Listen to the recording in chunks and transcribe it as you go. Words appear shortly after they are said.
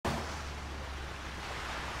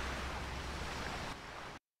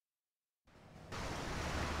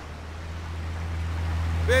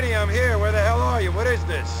Vinny, I'm here. Where the hell are you? What is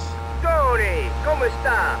this? Toni, come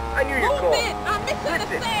sta? I knew you'd call. I'm missing the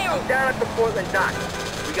Listen, sail! I'm down at the Portland dock.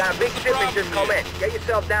 We got a big shipment just come in. Get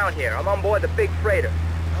yourself down here. I'm on board the big freighter.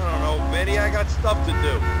 I don't know, Vinny. I got stuff to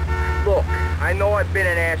do. Look, I know I've been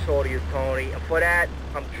an asshole to you, Toni, and for that,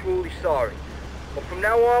 I'm truly sorry. But from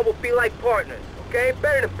now on, we'll be like partners, okay?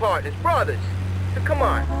 Better than partners, brothers. So come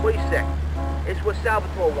on, what do you say? It's what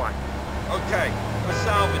Salvatore wants. Okay, for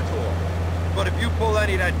Salvatore. But if you pull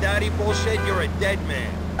any of that daddy bullshit, you're a dead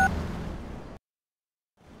man.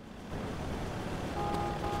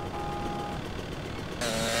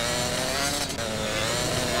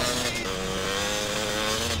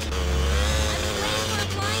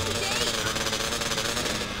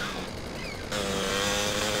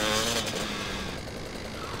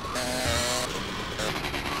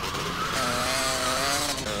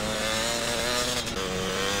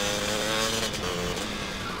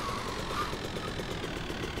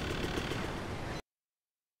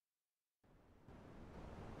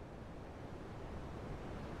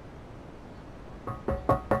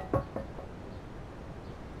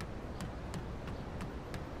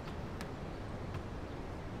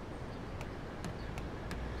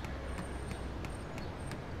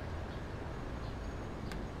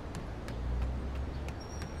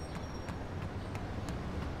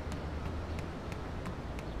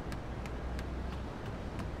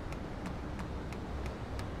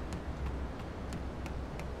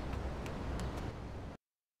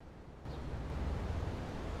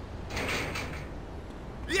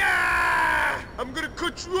 Yeah! I'm gonna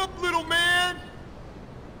cut you up, little man!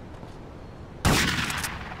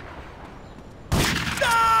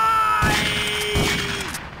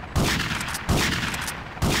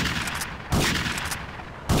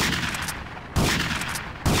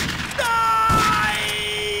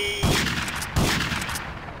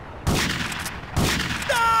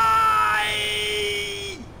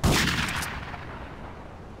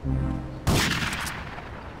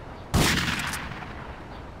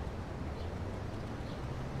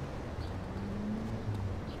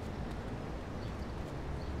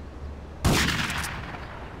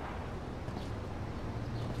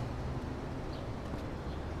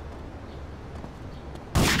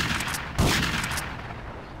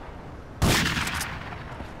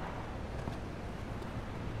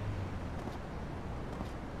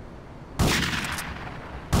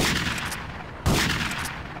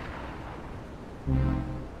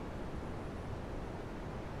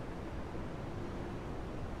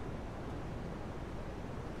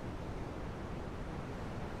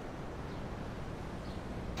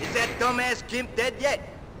 Is that dumbass gimp dead yet?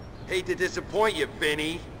 Hate to disappoint you,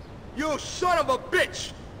 Vinny. You son of a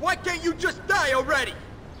bitch! Why can't you just die already?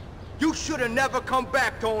 You should have never come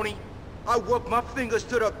back, Toni. I worked my fingers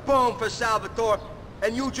to the bone for Salvatore,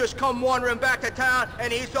 and you just come wandering back to town,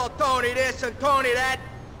 and he's all Toni this and Toni that.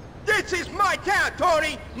 This is my town,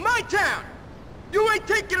 Toni! My town! You ain't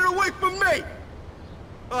taking it away from me!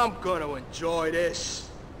 I'm gonna enjoy this.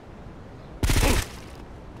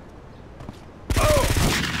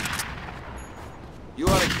 You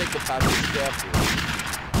ought to think about this carefully.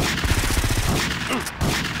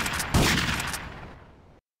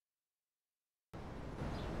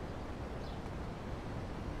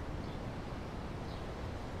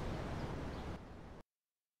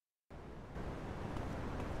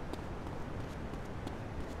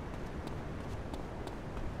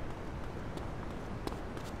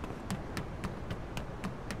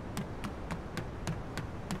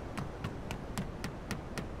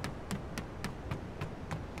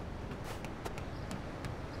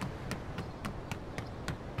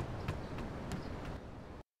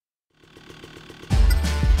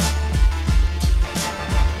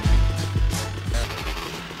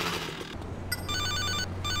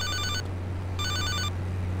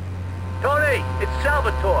 Toni, it's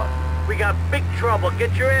Salvatore. We got big trouble.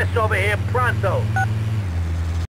 Get your ass over here pronto.